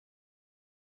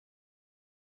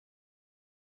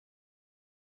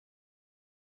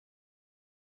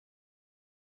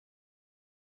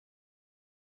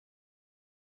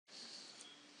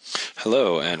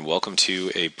Hello and welcome to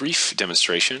a brief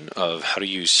demonstration of how to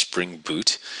use Spring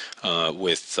Boot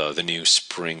with the new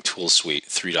Spring Tool Suite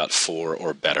 3.4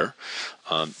 or better.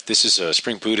 This is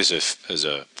Spring Boot is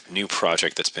a new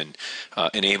project that's been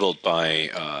enabled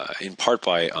by in part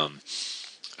by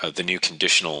the new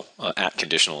conditional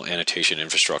annotation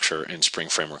infrastructure in Spring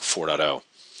Framework 4.0.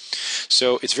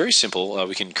 So it's very simple.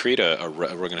 We can create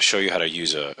we're going to show you how to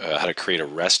use how to create a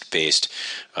REST-based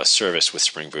service with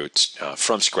Spring Boot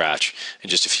from scratch in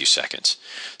just a few seconds.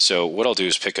 So what I'll do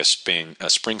is pick a Spring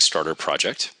Starter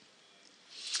project,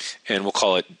 and we'll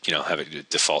call it, have a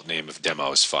default name of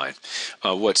demo is fine.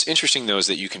 What's interesting though is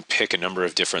that you can pick a number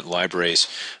of different libraries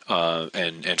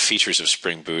and features of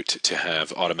Spring Boot to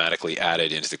have automatically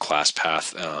added into the class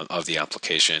path of the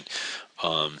application.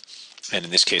 And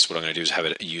in this case, what I'm going to do is have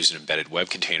it use an embedded web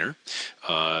container,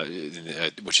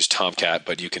 which is Tomcat,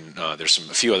 but you can, there's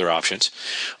a few other options.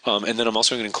 And then I'm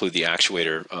also going to include the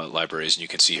Actuator libraries, and you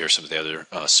can see here some of the other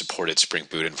supported Spring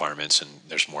Boot environments, and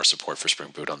there's more support for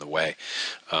Spring Boot on the way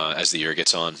as the year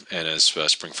gets on, and as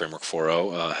Spring Framework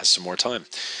 4.0 has some more time.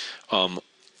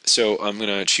 So I'm going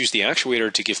to choose the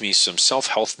Actuator to give me some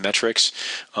self-health metrics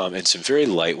and some very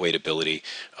lightweight ability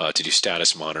to do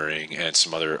status monitoring and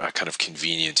some other kind of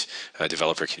convenient,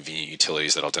 developer convenient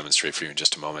utilities that I'll demonstrate for you in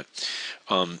just a moment.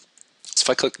 So if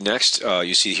I click next,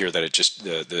 you see here that it just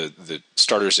the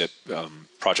starters at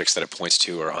projects that it points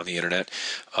to are on the internet.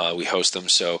 We host them,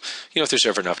 so if there's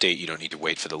ever an update, you don't need to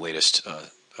wait for the latest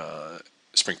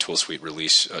Spring Tool Suite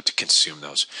release to consume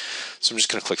those. So I'm just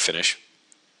going to click Finish.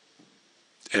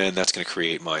 And that's going to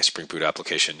create my Spring Boot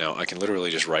application. Now, I can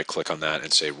literally just right-click on that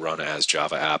and say Run as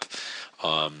Java App,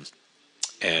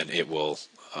 and it will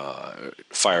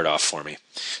fire it off for me.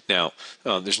 Now,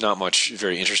 there's not much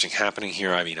very interesting happening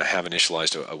here. I mean, I have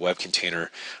initialized a web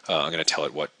container. I'm going to tell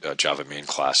it what Java main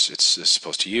class it's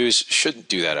supposed to use. Shouldn't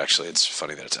do that, actually. It's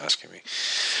funny that it's asking me.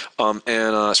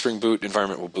 And Spring Boot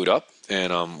environment will boot up,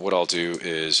 and what I'll do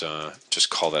is just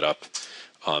call that up.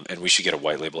 And we should get a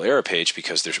white label error page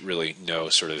because there's really no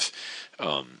sort of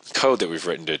code that we've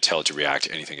written to tell it to react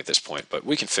to anything at this point. But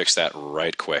we can fix that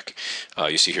right quick.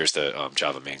 You see here's the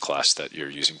Java main class that you're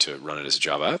using to run it as a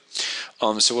Java app.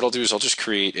 So what I'll do is I'll just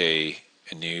create a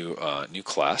new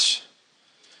class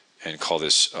and call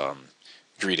this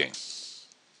greeting.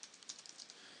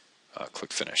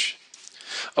 Click Finish.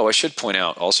 Oh, I should point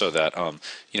out also that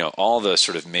all the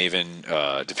sort of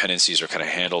Maven dependencies are kind of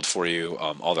handled for you.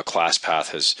 All the class path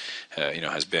has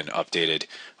been updated,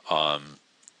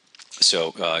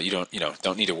 so you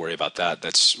don't need to worry about that.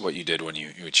 That's what you did when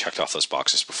you checked off those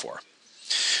boxes before.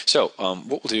 So what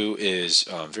we'll do is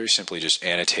very simply just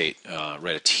annotate,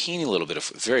 write a teeny little bit of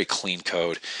very clean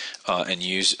code, and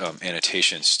use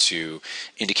annotations to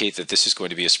indicate that this is going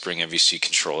to be a Spring MVC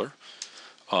controller.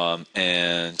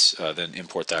 And then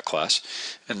import that class.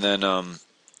 And then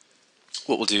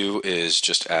what we'll do is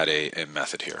just add a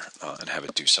method here and have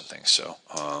it do something. So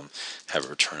have it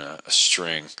return a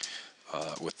string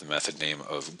with the method name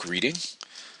of greeting.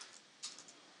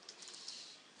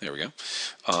 There we go.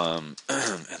 And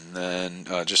then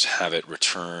just have it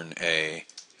return a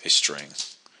string.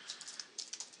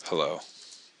 Hello.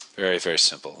 Very, very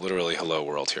simple. Literally hello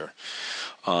world here.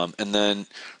 And then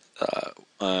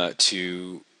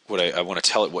I want to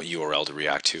tell it what URL to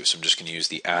react to. So I'm just going to use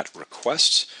the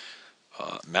 @request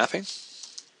mapping.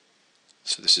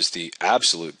 So this is the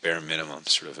absolute bare minimum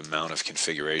sort of amount of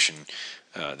configuration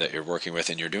that you're working with,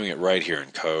 and you're doing it right here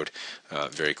in code,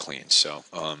 very clean. So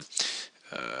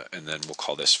and then we'll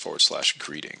call this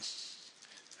 /greeting,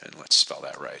 and let's spell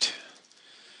that right.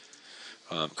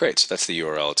 Great. So that's the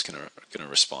URL it's going to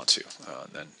respond to.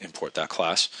 Then import that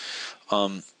class.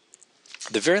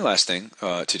 The very last thing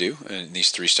to do in these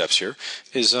 3 steps here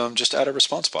is just add a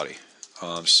response body.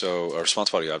 So a response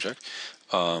body object,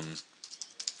 and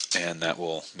that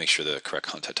will make sure the correct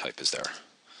content type is there.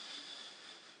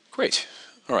 Great.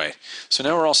 All right. So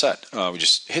now we're all set. We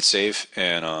just hit save,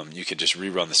 and you can just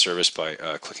rerun the service by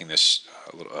clicking this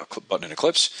little button in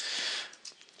Eclipse,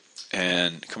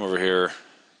 and come over here.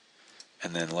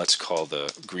 And then let's call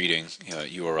the greeting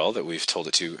URL that we've told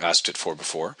it to, asked it for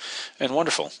before, and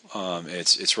wonderful.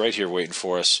 It's right here waiting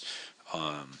for us,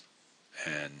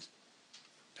 and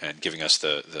giving us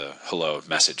the hello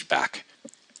message back.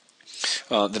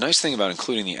 The nice thing about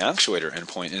including the Actuator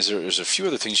endpoint is there's a few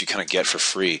other things you kind of get for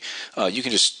free. You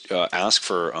can just ask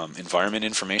for environment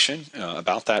information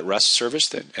about that REST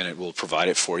service, and it will provide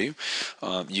it for you.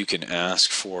 You can ask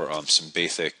for some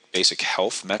basic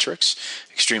health metrics,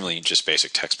 extremely just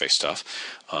basic text-based stuff.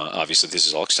 Obviously, this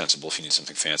is all extensible if you need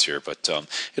something fancier, but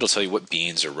it'll tell you what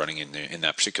beans are running in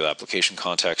that particular application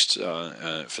context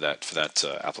for that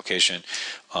application.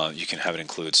 You can have it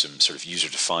include some sort of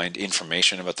user-defined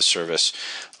information about the service.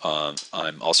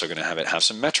 I'm also going to have it have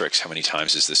some metrics. How many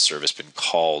times has this service been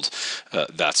called?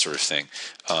 That sort of thing.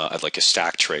 I'd like a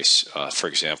stack trace, for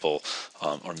example,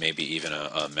 or maybe even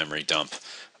a memory dump.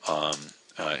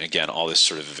 Again, all this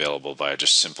sort of available by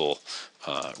just simple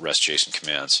REST JSON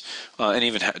commands, and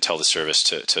even tell the service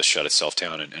to shut itself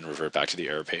down and revert back to the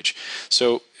error page.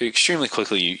 So extremely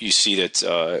quickly, you see that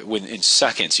in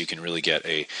seconds you can really get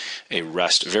a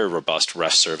very robust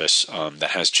REST service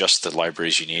that has just the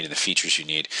libraries you need and the features you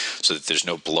need, so that there's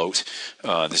no bloat.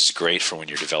 This is great for when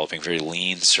you're developing very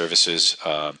lean services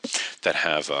that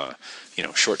have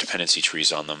short dependency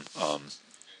trees on them.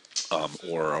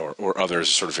 Or others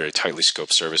sort of very tightly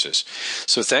scoped services.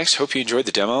 So thanks. Hope you enjoyed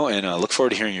the demo, and look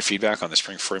forward to hearing your feedback on the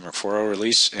Spring Framework 4.0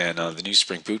 release and the new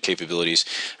Spring Boot capabilities,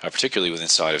 particularly within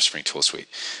inside of Spring Tool Suite.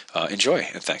 Enjoy,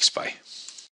 and thanks. Bye.